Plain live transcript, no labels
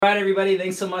All right, everybody,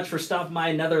 thanks so much for stopping by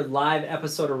another live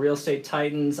episode of Real Estate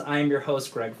Titans. I am your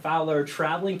host, Greg Fowler,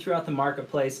 traveling throughout the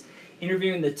marketplace,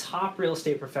 interviewing the top real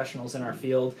estate professionals in our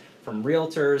field, from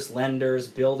realtors, lenders,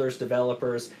 builders,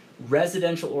 developers,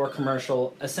 residential or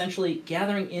commercial, essentially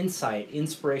gathering insight,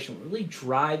 inspiration, what really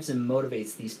drives and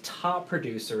motivates these top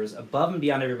producers above and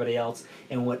beyond everybody else,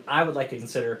 and what I would like to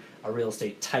consider a real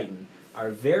estate titan. Our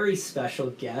very special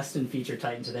guest and feature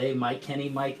titan today, Mike Kenny.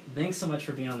 Mike, thanks so much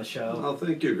for being on the show. Oh,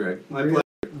 thank you, Greg. My pleasure.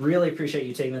 Really appreciate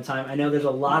you taking the time. I know there's a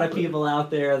lot of people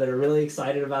out there that are really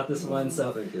excited about this one,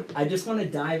 so Thank you. I just want to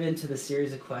dive into the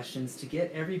series of questions to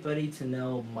get everybody to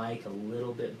know Mike a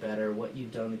little bit better, what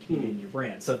you've done in the community and your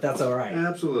brand. So if that's all right.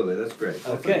 Absolutely, that's great.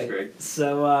 Well, Okay. thanks, Greg.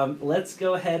 So let's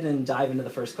go ahead and dive into the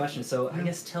first question. So I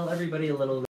guess tell everybody a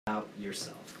little bit about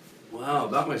yourself. Wow,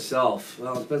 about myself.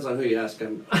 Well, it depends on who you ask.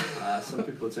 Some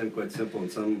people would say I'm quite simple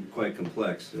and some quite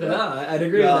complex. Yeah, I'd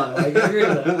agree with that. I agree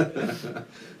with that.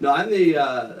 No, I'm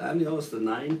the oldest of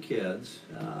 9 kids.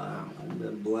 I've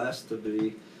been blessed to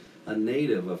be a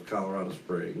native of Colorado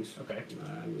Springs. Okay.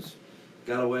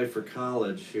 Got away for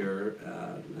college here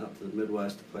out to the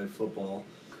Midwest to play football.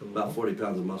 Cool. About 40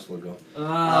 pounds of muscle ago.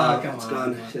 Come It's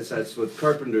on. gone. That's what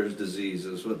Carpenter's disease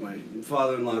is. What my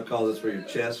father-in-law calls it, where your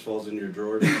chest falls in your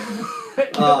drawers.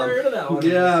 I've never heard of that one.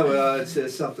 Yeah, well,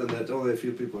 it's something that only a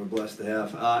few people are blessed to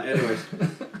have. Anyways,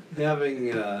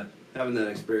 having that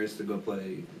experience to go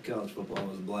play college football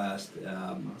was a blast.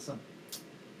 Awesome.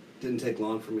 Didn't take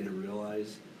long for me to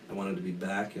realize I wanted to be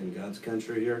back in God's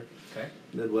country here, Okay.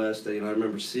 Midwest. I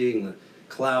remember seeing the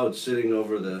clouds sitting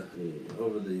over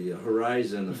the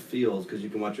horizon of fields, because you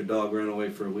can watch your dog run away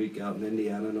for a week out in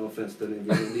Indiana. No offense to any of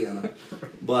you in Indiana,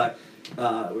 but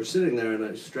we're sitting there and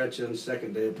I was stretching.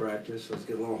 Second day of practice, I was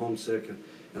getting a little homesick,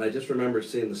 and I just remember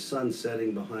seeing the sun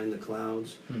setting behind the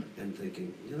clouds and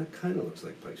thinking, that kind of looks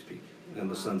like Pikes Peak, and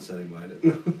the sun setting behind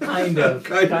it. Kind of.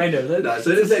 Kind of. No,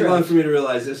 so it didn't take long for me to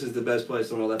realize this is the best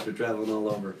place in the world after traveling all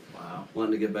over. Wow.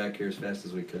 Wanting to get back here as fast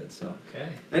as we could. So, Okay.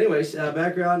 anyways,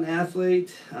 background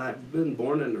athlete. I've been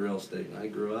born into real estate. I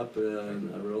grew up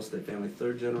in a real estate family,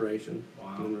 3rd generation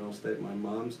Wow. in real estate. My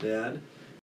mom's dad,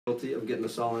 guilty of getting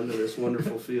us all into this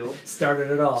wonderful field.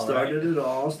 Started it all. Started right? it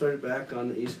all. Started back on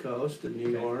the East Coast in New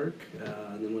Okay. York,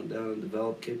 and then went down and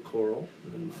developed Cape Coral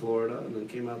in Florida, and then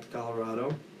came out to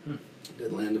Colorado.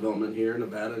 Did land development here,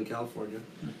 Nevada, and California.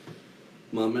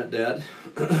 Mom met Dad,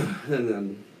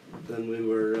 and then we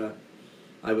were.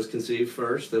 I was conceived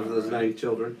first of those 9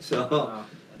 children. So Wow.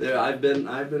 there, I've been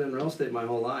in real estate my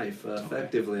whole life.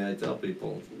 Effectively, I tell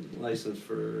people, licensed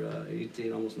for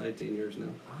 18, almost 19 years now.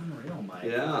 Unreal, Mike.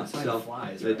 Yeah, Time so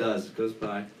flies. it Right? does. It goes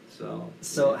by. So.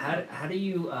 So yeah. how do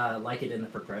you like it in the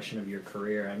progression of your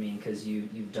career? I mean, because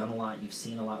you've done a lot, you've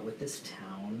seen a lot with this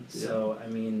town. So I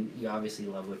mean, you obviously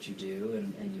love what you do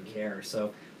and you care.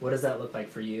 So what does that look like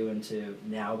for you into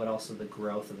now, but also the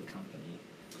growth of the company?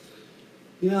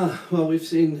 Yeah, well, we've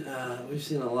seen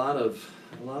a lot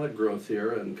of growth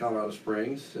here in Colorado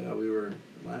Springs. We were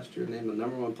last year named the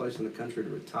 #1 place in the country to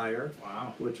retire.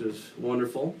 Wow. Which is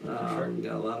wonderful. Sure. We've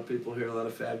got a lot of people here, a lot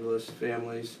of fabulous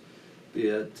families, be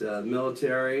it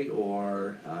military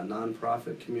or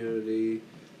nonprofit community,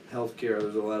 healthcare.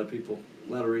 There's a lot of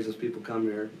reasons people come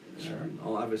here. Sure.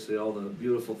 Obviously, all the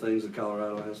beautiful things that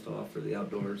Colorado has to offer, the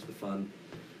outdoors, the fun.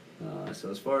 So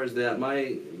as far as that,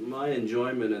 my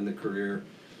enjoyment in the career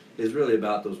is really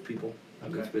about those people.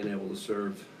 Okay. It's being able to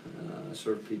serve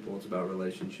people. It's about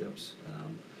relationships.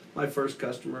 My first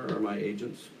customer are my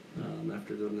agents.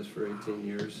 After doing this for 18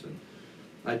 years, and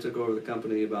I took over the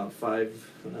company about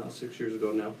 6 years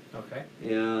ago now. Okay.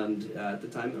 And at the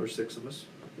time, there were 6 of us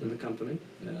in the company,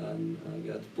 and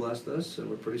God's blessed us, and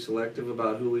we're pretty selective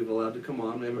about who we've allowed to come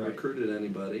on. We haven't Right. recruited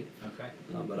anybody. Okay.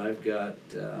 But I've got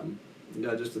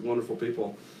just wonderful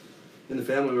people in the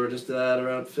family. We're just at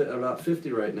about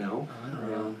 50 right now,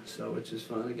 Unreal. so which is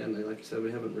fun. Again, like I said,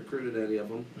 we haven't recruited any of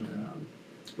them, Mhm.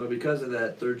 but because of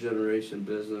that 3rd generation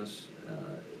business,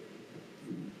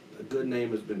 a good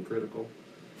name has been critical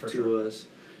For to sure. us,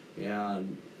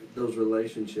 and those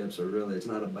relationships are really, it's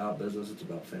not about business, it's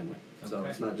about family. So Okay.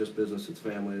 it's not just business, it's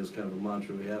family is kind of a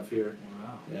mantra we have here.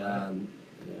 Wow. And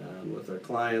with our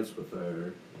clients, with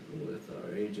our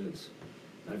agents,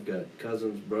 I've got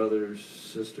cousins, brothers,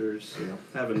 sisters.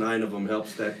 Having 9 of them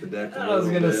helps stack the deck a I was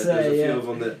little gonna bit. say, There's a yeah. few of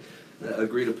them that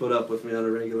agree to put up with me on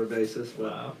a regular basis.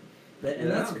 But Wow.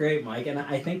 And that's Yeah. great, Mike. And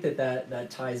I think that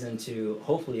ties into,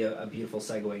 hopefully, a beautiful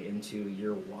segue into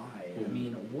your why. I Mhm.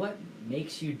 mean, what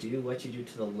makes you do what you do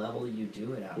to the level you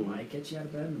do it at, Mhm. Mike? Gets you out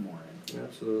of bed in the morning.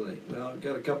 Absolutely. Well, I've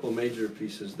got a couple major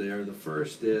pieces there. The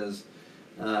first is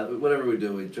Whatever we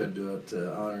do, we try to do it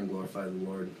to honor and glorify the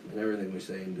Lord in everything we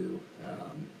say and do.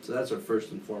 So that's our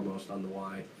first and foremost on the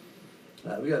why.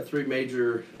 We got three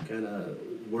major kind of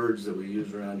words that we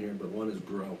use around here, but one is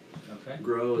GROW. Okay.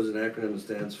 GROW is an acronym that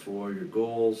stands for your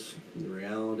goals, the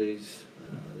realities,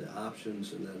 the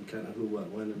options, and then kind of who, what,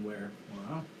 when, and where.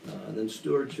 Wow. And then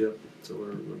stewardship. So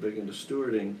we're big into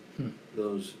stewarding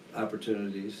those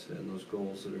opportunities and those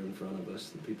goals that are in front of us,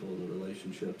 the people and the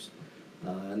relationships.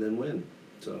 And then win.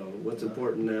 So what's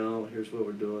important now, here's what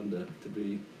we're doing to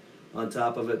be on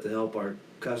top of it, to help our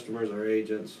customers, our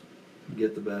agents,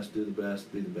 get the best, do the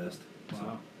best, be the best.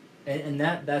 Wow. And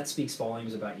that speaks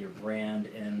volumes about your brand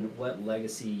and what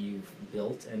legacy you've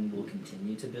built and will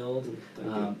continue to build. Thank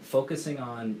you. Focusing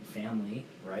on family,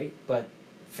 right? But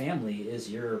family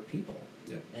is your people.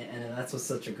 Yeah. And that's what's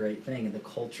such a great thing. And the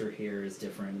culture here is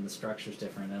different and the structure's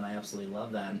different. And I absolutely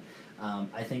love that. And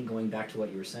I think going back to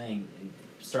what you were saying,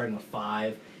 starting with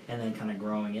 5 and then kind of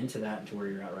growing into that to where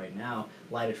you're at right now,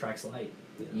 light attracts light.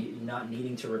 Yeah. You're not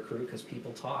needing to recruit because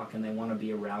people talk and they want to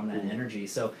be around that Mhm. energy.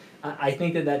 So I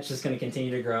think that's just going to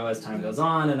continue to grow as time goes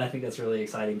on, and I think that's really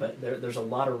exciting. But there's a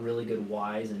lot of really good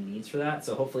whys and needs for that.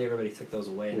 So hopefully everybody took those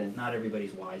away. That not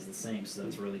everybody's why is the same, so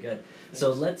that's really good. So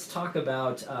Thanks. let's talk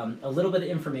about a little bit of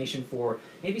information for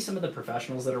maybe some of the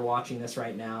professionals that are watching this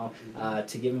right now,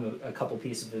 to give them a couple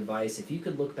pieces of advice. If you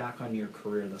could look back on your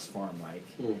career thus far, Mike,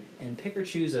 and pick or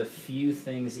choose a few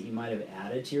things that you might have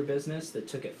added to your business that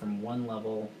took it from one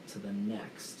level to the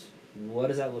next. What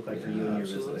does that look like for you and your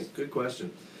Absolutely. business? Good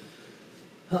question.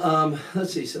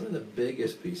 Let's see, some of the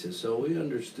biggest pieces. So we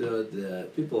understood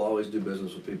that people always do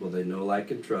business with people they know,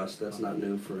 like, and trust. That's not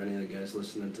new for any of the guys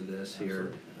listening to this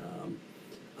here.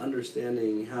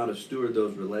 Understanding how to steward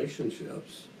those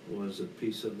relationships was a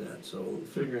piece of that. So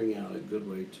figuring out a good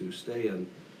way to stay in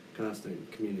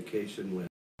constant communication with.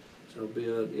 So be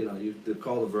a, you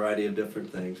call a variety of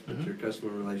different things, but your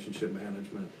customer relationship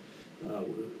management,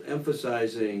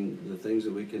 emphasizing the things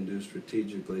that we can do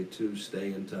strategically to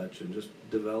stay in touch and just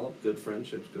develop good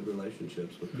friendships, good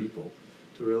relationships with people,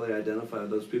 to really identify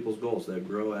those people's goals. That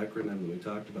GROW acronym that we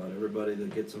talked about, everybody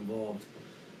that gets involved,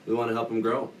 we want to help them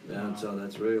grow. And so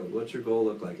that's really, what's your goal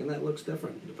look like? And that looks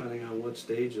different depending on what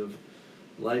stage of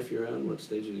life you're in, what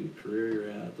stage of your career you're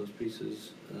at. Those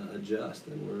pieces adjust,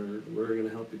 and we're going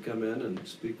to help you come in and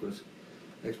speak with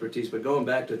expertise. But going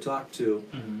back to talk to,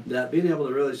 that being able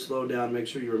to really slow down, make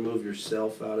sure you remove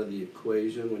yourself out of the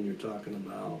equation when you're talking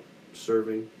about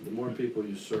serving. The more people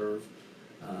you serve,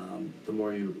 the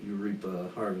more you reap a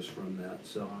harvest from that.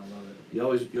 So I love it.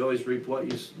 you always reap what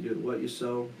you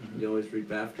sow. You always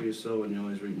reap after you sow, and you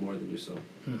always reap more than you sow.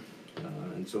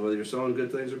 And so whether you're sowing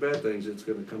good things or bad things, it's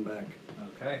going to come back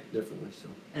Okay. differently. So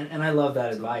And I love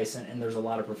that advice, and there's a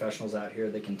lot of professionals out here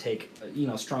that can take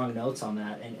strong notes on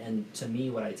that. And to me,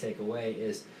 what I take away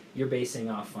is you're basing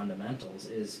off fundamentals,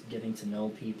 is getting to know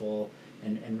people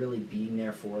and really being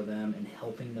there for them and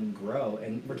helping them grow.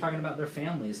 And we're talking about their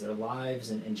families, their lives,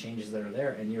 and changes that are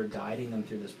there, and you're guiding them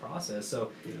through this process.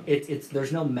 So it's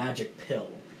there's no magic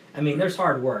pill. I mean, there's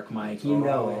hard work, Mike. You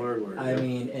know it. hard work, I yeah.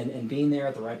 mean, and being there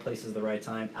at the right places at the right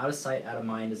time. Out of sight, out of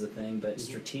mind is a thing, but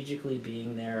strategically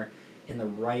being there in the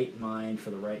right mind for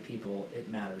the right people, it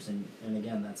matters. And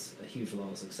again, that's a huge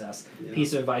level of success. Yeah.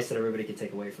 Piece of advice that everybody could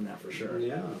take away from that for sure.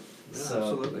 Yeah,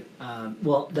 So, absolutely.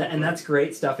 And that's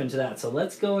great stuff into that. So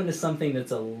let's go into something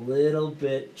that's a little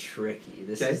bit tricky.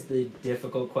 This Okay. is the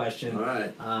difficult question. All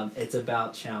right. It's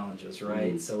about challenges,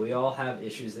 right? Mhm. So we all have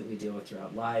issues that we deal with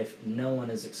throughout life. No one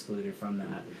is excluded from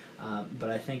that. But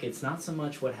I think it's not so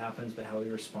much what happens, but how we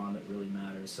respond that really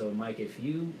matters. So Mike, if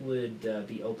you would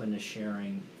be open to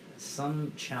sharing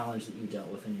some challenge that you dealt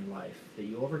with in your life, that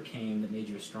you overcame, that made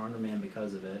you a stronger man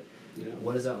because of it, Yeah.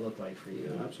 what does that look like for you?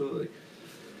 Yeah, absolutely.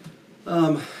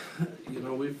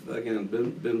 We've again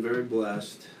been very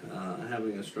blessed.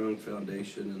 Having a strong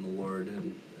foundation in the Lord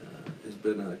and has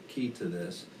been a key to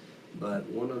this. But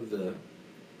one of the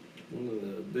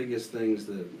biggest things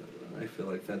that I feel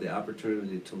like I've had the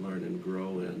opportunity to learn and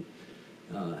grow in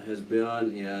has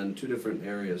been in two different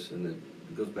areas, and it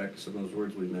goes back to some of those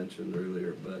words we mentioned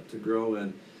earlier. But to grow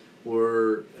in,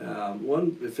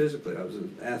 one physically, I was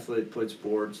an athlete, played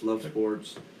sports, loved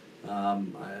sports.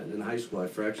 In high school, I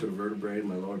fractured a vertebrae in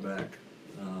my lower back.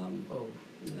 Oh,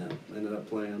 Ended up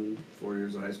playing 4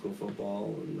 years of high school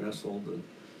football and wrestled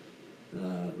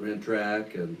and ran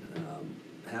track. And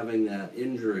having that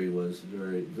injury was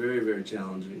very, very, very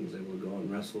challenging. I was able to go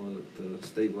and wrestle at the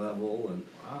state level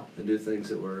wow. and do things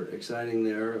that were exciting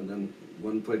there. And then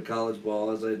played college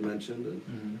ball, as I had mentioned,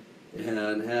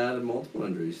 and had multiple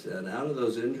injuries. And out of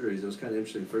those injuries, it was kind of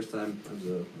interesting. First time I was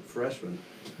a freshman,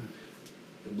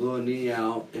 it blew a knee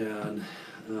out, and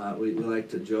we like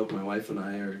to joke. My wife and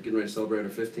I are getting ready to celebrate our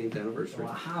 15th anniversary.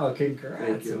 Wow, congrats,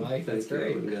 Thank you. Mike. That's Thank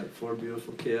you. great. We've got 4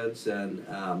 beautiful kids, and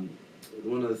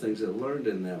one of the things I learned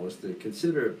in that was to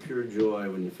consider it pure joy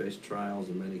when you face trials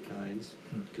of many kinds,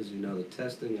 because you know the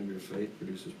testing of your faith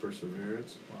produces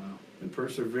perseverance, Wow. and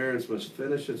perseverance must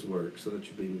finish its work so that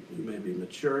you may be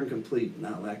mature and complete,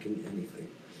 not lacking anything.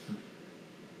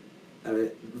 I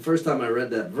mean, the first time I read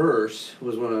that verse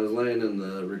was when I was laying in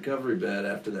the recovery bed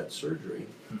after that surgery.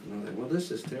 And I was like, well,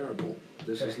 this is terrible.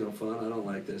 This is no fun. I don't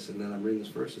like this. And then I'm reading this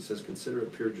verse. It says, consider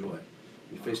it pure joy.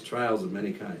 You face trials of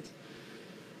many kinds.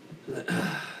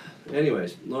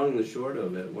 Anyways, long and the short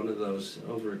of it, one of those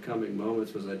overcoming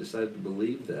moments was I decided to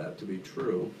believe that to be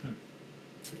true.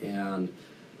 And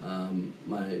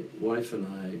my wife and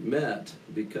I met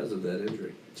because of that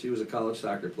injury. She was a college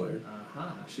soccer player. Uh-huh.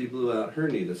 She blew out her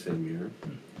knee the same year.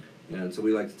 And so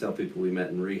we like to tell people we met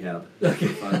in rehab. Okay.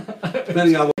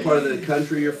 Depending on what part of the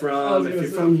country you're I from. was If gonna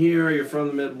you're say. from here, or you're from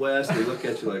the Midwest, they look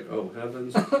at you like, oh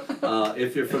heavens.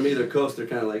 If you're from either coast, they're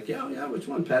kind of like, yeah, which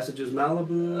one? Passages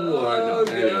Malibu? Oh,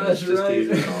 gosh, just right.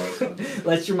 teasing all this stuff.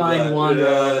 Let your mind But, wander.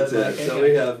 yeah, that's Like, it. So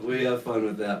okay. we have fun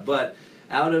with that. But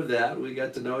out of that, we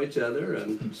got to know each other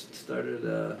and started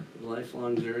a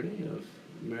lifelong journey of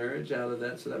marriage out of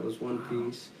that. So that was one Wow.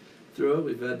 piece. Through it,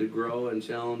 we've had to grow and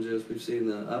challenges. We've seen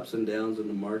the ups and downs in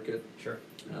the market. Sure.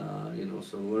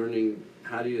 So learning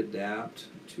how do you adapt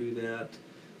to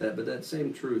but that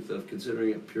same truth of considering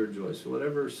it pure joy. So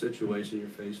whatever situation you're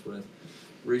faced with,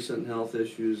 recent health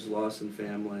issues, loss in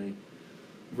family,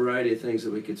 variety of things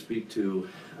that we could speak to,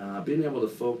 being able to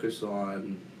focus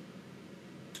on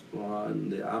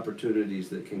the opportunities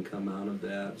that can come out of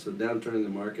that. So downturn in the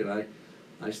market,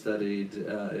 I studied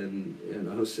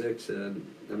in 06, and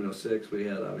in 06 we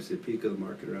had obviously a peak of the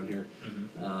market around here,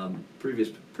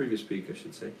 previous peak I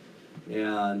should say,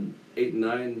 and 8 and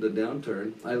 9 the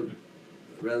downturn.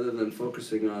 Rather than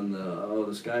focusing on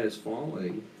the sky is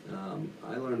falling,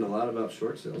 I learned a lot about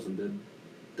short sales and did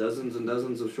dozens and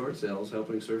dozens of short sales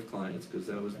helping serve clients because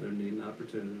that was their need and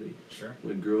opportunity. Sure.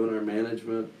 We grew in our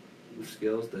management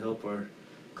skills to help our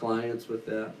clients with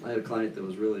that. I had a client that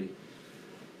was really,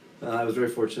 I was very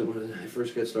fortunate when I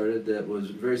first got started, that was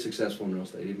very successful in real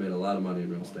estate. He'd made a lot of money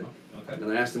in real estate. Okay.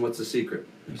 And I asked him, what's the secret?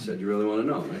 He said, you really want to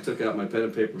know? And I took out my pen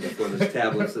and paper before this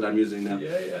tablets that I'm using now.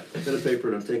 Yeah. Pen and paper,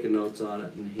 and I'm taking notes on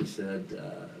it. And he said,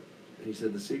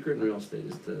 the secret in real estate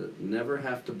is to never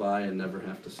have to buy and never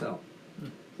have to sell.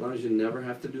 As long as you never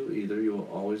have to do either, you will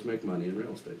always make money in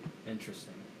real estate.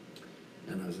 Interesting.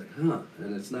 And I was like, huh.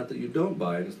 And it's not that you don't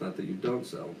buy and it's not that you don't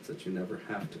sell. It's that you never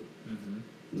have to. Mm-hmm.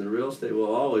 And the real estate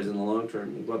will always, in the long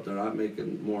term, go up. They're not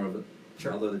making more of it.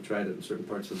 Sure. Although they tried it in certain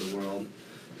parts of the world.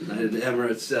 United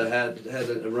Emirates had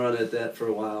a run at that for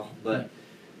a while. But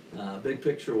big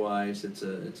picture wise, it's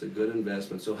a good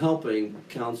investment. So helping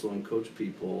counsel and coach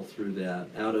people through that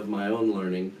out of my own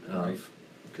learning of Right.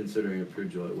 considering it pure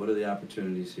joy. What are the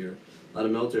opportunities here? A lot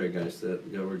of military guys that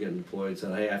were getting deployed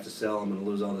said, hey, I have to sell, I'm going to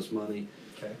lose all this money.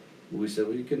 Okay. We said,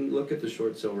 well, you can look at the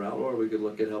short sale route, or we could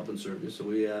look at help and serve you. So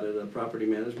we added a property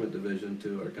management division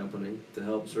to our company to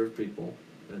help serve people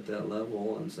at that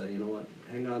level and say, you know what,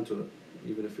 hang on to it.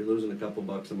 Even if you're losing a couple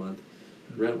bucks a month,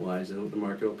 rent-wise, the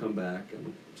market will come back.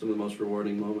 And some of the most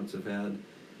rewarding moments I've had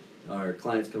are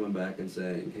clients coming back and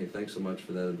saying, hey, thanks so much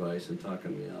for that advice and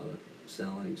talking me out of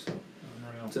selling.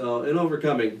 So in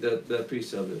overcoming that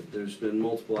piece of it, there's been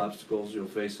multiple obstacles. You'll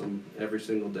face them every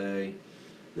single day.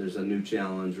 There's a new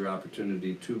challenge or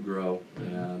opportunity to grow.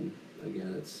 And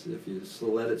again, it's if you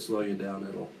let it slow you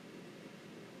down,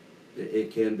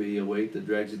 it can be a weight that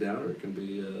drags you down, or it can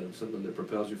be something that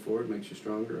propels you forward, makes you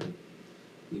stronger, and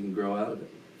you can grow out of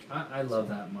it. I love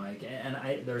that, Mike, and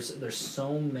there's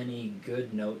so many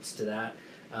good notes to that.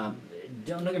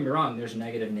 Don't get me wrong. There's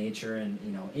negative nature and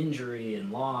injury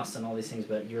and loss and all these things,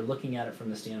 but you're looking at it from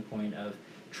the standpoint of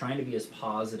trying to be as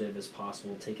positive as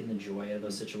possible, taking the joy out of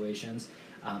those situations.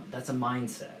 That's a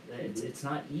mindset. It's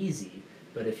not easy,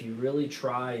 but if you really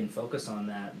try and focus on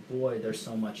that, boy, there's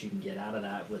so much you can get out of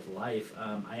that with life.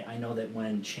 I know that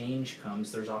when change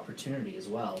comes, there's opportunity as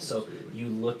well. So you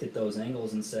looked at those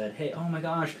angles and said, hey, oh my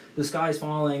gosh, the sky's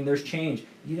falling, there's change.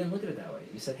 You didn't look at it that way.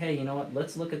 You said, hey, you know what,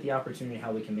 let's look at the opportunity,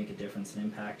 how we can make a difference and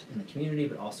impact in the community,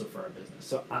 but also for our business.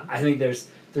 So I think there's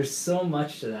so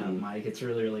much to that, Mike. It's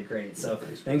really, really great. So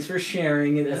thanks for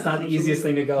sharing. It's not the easiest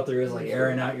thing to go through, is like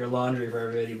airing out your laundry for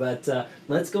everybody. But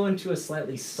let's go into a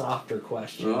slightly softer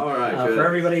question. All right, for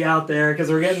everybody out there, because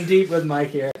we're getting deep with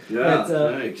Mike here. Yeah,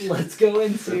 but, thanks. let's go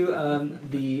into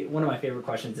one of my favorite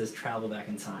questions is travel back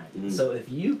in time. So if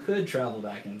you could travel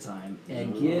back in time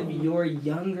and give your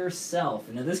younger self,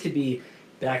 and now this could be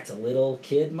back to little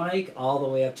kid Mike all the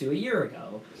way up to a year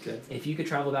ago. Okay. If you could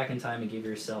travel back in time and give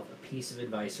yourself a piece of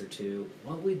advice or two,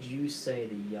 what would you say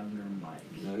to younger Mike?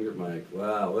 Younger Mike.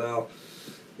 Wow. Well,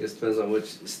 I guess it depends on which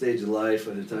stage of life,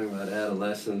 whether you're talking about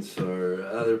adolescence or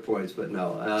other points. But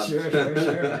no. Sure.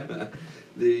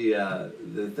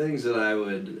 The things that I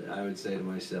would say to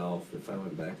myself if I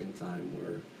went back in time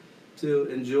were to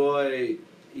enjoy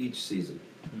each season.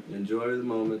 Enjoy the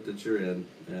moment that you're in.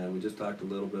 And we just talked a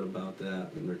little bit about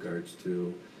that in regards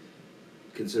to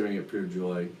considering it pure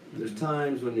joy. There's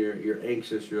times when you're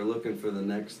anxious, you're looking for the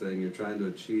next thing, you're trying to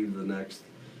achieve the next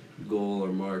goal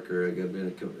or marker. Again, being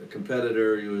a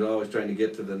competitor, you was always trying to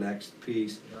get to the next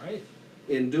piece. Right.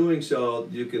 In doing so,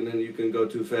 you can go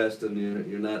too fast and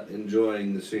you're not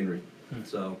enjoying the scenery.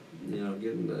 So,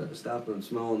 getting to stopping and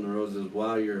smelling the roses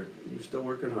while you're still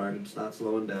working hard. It's not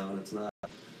slowing down. It's not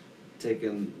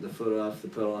taking the foot off the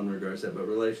pedal in regards to that. But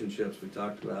relationships, we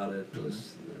talked about it.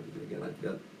 Again, I've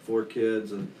got 4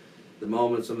 kids, and some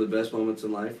of the best moments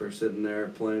in life are sitting there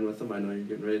playing with them. I know you're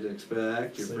getting ready to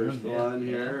expect your first one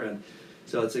here, and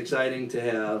so it's exciting to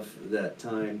have that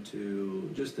time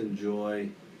to just enjoy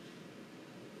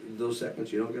those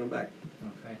seconds. You don't get them back.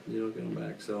 Okay. You don't get them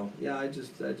back. So yeah, I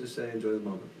just say enjoy the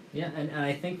moment. Yeah, and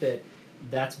I think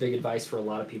that's big advice for a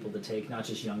lot of people to take, not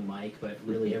just young Mike, but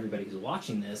really everybody who's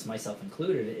watching this, myself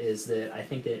included, is that I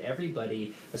think that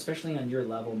everybody, especially on your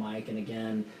level, Mike, and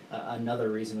again,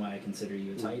 another reason why I consider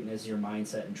you a Titan is your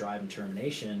mindset and drive and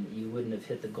determination. You wouldn't have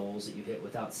hit the goals that you hit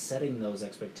without setting those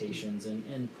expectations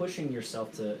and pushing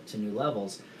yourself to new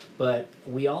levels. But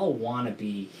we all want to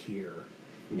be here.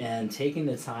 And taking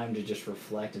the time to just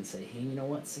reflect and say, hey, you know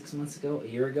what, 6 months ago, a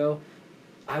year ago,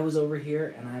 I was over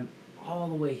here and I'm all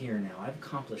the way here now. I've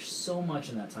accomplished so much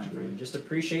in that time frame. Just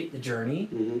appreciate the journey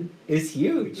is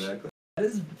huge. Exactly. That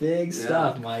is big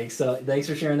stuff, Mike. So thanks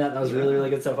for sharing that. That was really, really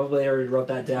good stuff. Hopefully everybody wrote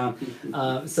that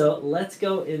down. So let's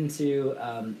go into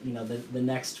the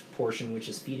next portion, which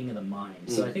is feeding of the mind.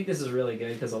 So I think this is really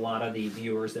good because a lot of the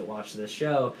viewers that watch this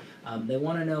show, they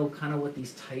want to know kind of what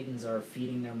these Titans are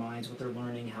feeding their minds, what they're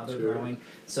learning, how they're growing.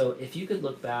 So if you could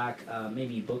look back,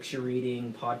 maybe books you're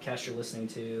reading, podcasts you're listening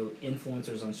to,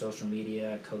 influencers on social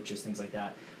media, coaches, things like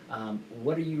that.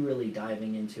 What are you really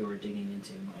diving into or digging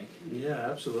into, Mike? Yeah,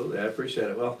 absolutely. I appreciate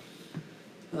it. Well,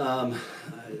 I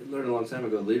learned a long time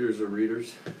ago, leaders are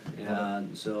readers.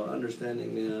 And so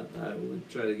understanding that, I would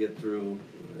try to get through,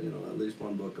 at least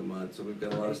one book a month. So we've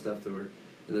got a lot of stuff and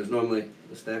there's normally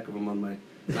a stack of them on my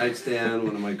nightstand,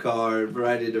 one in my car, a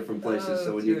variety of different places.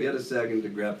 So when you get a second to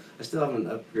grab, I still haven't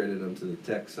upgraded them to the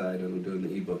tech side, and I'm doing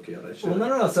the ebook yet. I should. Well,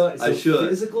 no. So I should.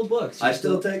 Physical books. I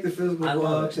still take the physical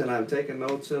books, it. and I'm taking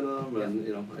notes in them,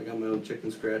 and I got my own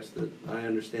chicken scratch that I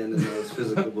understand in those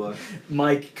physical books.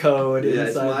 Mike code. Yeah,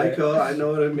 it's my there. code. I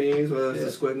know what it means, whether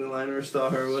it's a squiggly line or a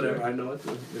star or whatever. I know what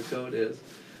the code is.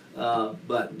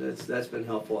 But that's been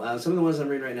helpful. Some of the ones I'm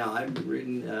reading right now, I'm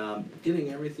reading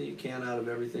Getting Everything You Can Out of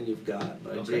Everything You've Got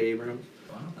by Jay Abrams.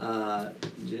 Wow.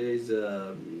 Jay's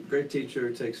a great teacher,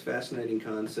 takes fascinating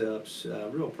concepts,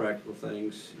 real practical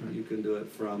things. You can do it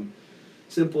from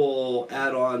simple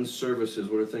add-on services,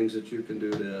 what are things that you can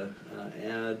do to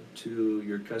add to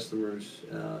your customer's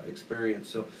experience.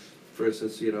 So, for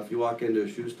instance, if you walk into a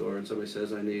shoe store and somebody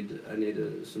says, I need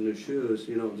some new shoes,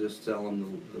 you don't just sell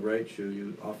them the right shoe,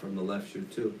 you offer them the left shoe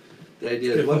too. The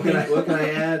idea is, what can I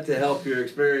add to help your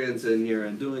experience in here?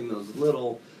 And doing those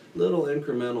little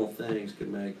incremental things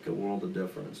can make a world of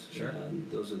difference. Sure. And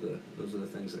those are the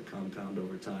things that compound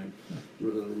over time. It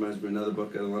reminds me of another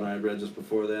book, the one I read just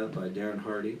before that by Darren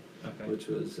Hardy, which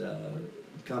was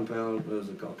Compound. What was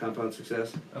it called? Compound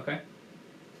Success. Okay.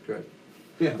 Correct.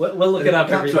 Yeah. We'll look it up,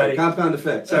 everybody. Sorry, compound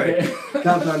effect. Sorry, Okay.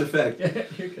 compound effect.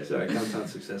 You're good. Sorry, compound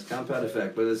success, compound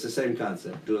effect. But it's the same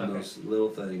concept, doing those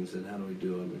little things, and how do we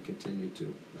do them and continue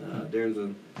to. Darren's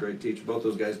a great teacher. Both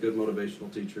those guys, good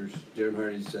motivational teachers. Darren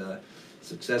Hardy's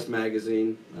Success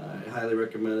Magazine. I highly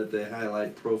recommend it. They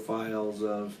highlight profiles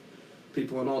of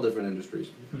people in all different industries.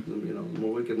 The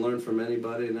more we can learn from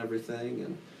anybody and everything,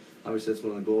 and obviously that's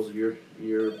one of the goals of your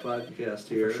podcast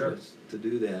here, is to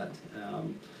do that.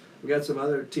 We got some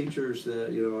other teachers that,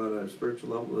 on a spiritual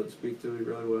level that speak to me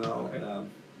really well.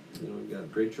 We've got a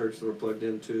great church that we're plugged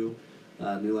into,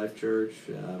 New Life Church.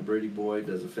 Brady Boyd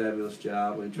does a fabulous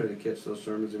job. We try to catch those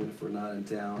sermons even if we're not in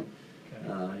town.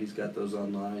 He's got those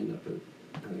online up at,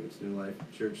 I think it's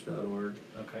newlifechurch.org.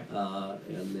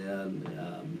 And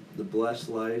then The Blessed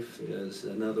Life is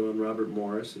another one. Robert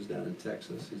Morris is down in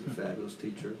Texas. He's a fabulous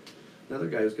teacher. Another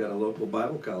guy who's got a local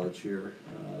Bible college here.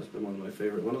 It's been one of my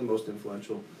favorite, one of the most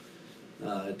influential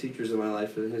teachers in my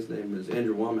life, and his name is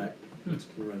Andrew Womack.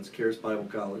 He runs Charis Bible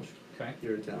College. Okay.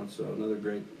 here in town. So another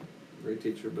great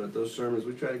teacher. But those sermons,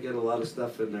 we try to get a lot of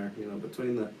stuff in there. You know,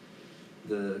 between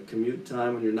the commute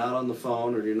time when you're not on the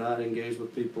phone or you're not engaged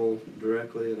with people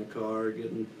directly in a car,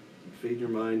 feeding your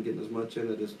mind, getting as much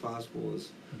in it as possible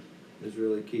is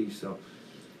really key. So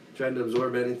trying to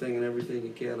absorb anything and everything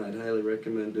you can, I'd highly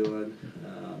recommend doing.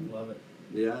 Love it.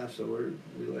 Yeah, so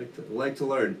we like to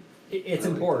learn. It's I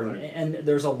like important, to learn. and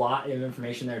there's a lot of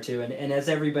information there too. And as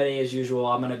everybody, as usual,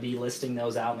 I'm going to be listing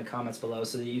those out in the comments below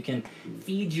so that you can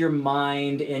feed your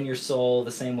mind and your soul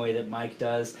the same way that Mike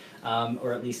does,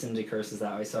 or at least Cindy curses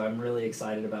that way. So I'm really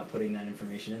excited about putting that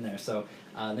information in there. So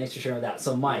thanks for sharing that.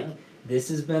 So Mike, this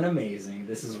has been amazing.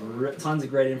 This is tons of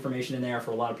great information in there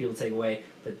for a lot of people to take away.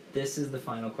 But this is the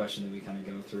final question that we kind of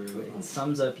go through. It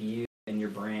sums up you and your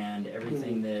brand,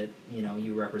 everything that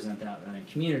you represent out in the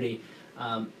community.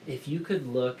 If you could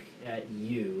look at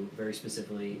you very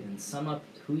specifically and sum up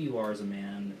who you are as a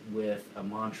man with a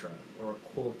mantra or a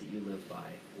quote that you live by,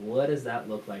 what does that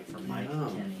look like for Mike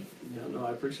Kenny? Yeah, no,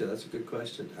 I appreciate it. That's a good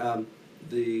question.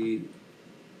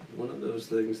 One of those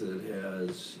things that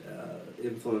has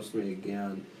influenced me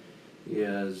again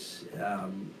is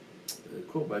a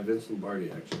quote by Vince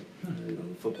Lombardi, actually.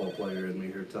 The football player in me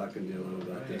here talking to you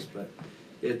about this, but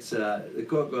it's the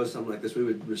quote goes something like this. We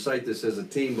would recite this as a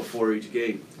team before each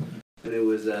game, and it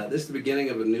was, "This is the beginning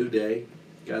of a new day.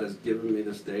 God has given me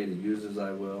this day to use as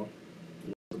I will.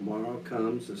 When tomorrow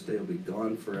comes, this day will be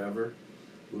gone forever,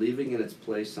 leaving in its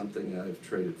place something I've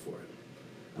traded for it.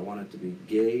 I want it to be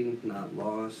gain, not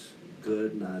loss,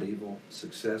 good, not evil,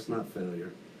 success, not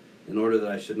failure, in order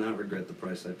that I should not regret the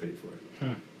price I paid for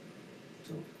it."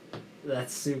 So.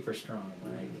 That's super strong,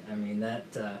 Mike. I mean,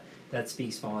 that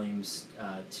speaks volumes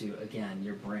to, again,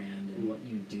 your brand and what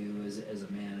you do as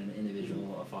a man, an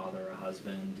individual, a father, a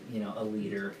husband, a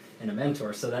leader, and a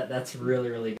mentor. So that's really,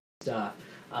 really good stuff.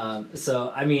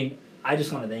 So, I mean, I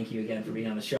just want to thank you again for being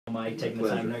on the show, Mike, taking the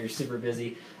time. I know you're super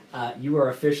busy. You are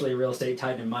officially a real estate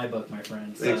titan in my book, my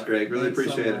friend. So thanks, Greg. Really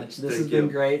appreciate it. This has been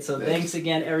great. So thanks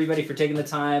again, everybody, for taking the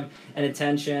time and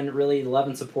attention. Really love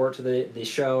and support to the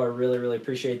show. I really, really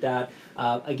appreciate that.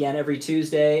 Again, every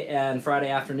Tuesday and Friday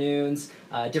afternoons,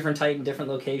 different Titan,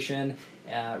 different location.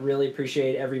 Really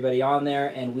appreciate everybody on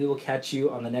there, and we will catch you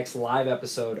on the next live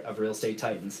episode of Real Estate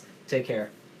Titans. Take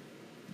care.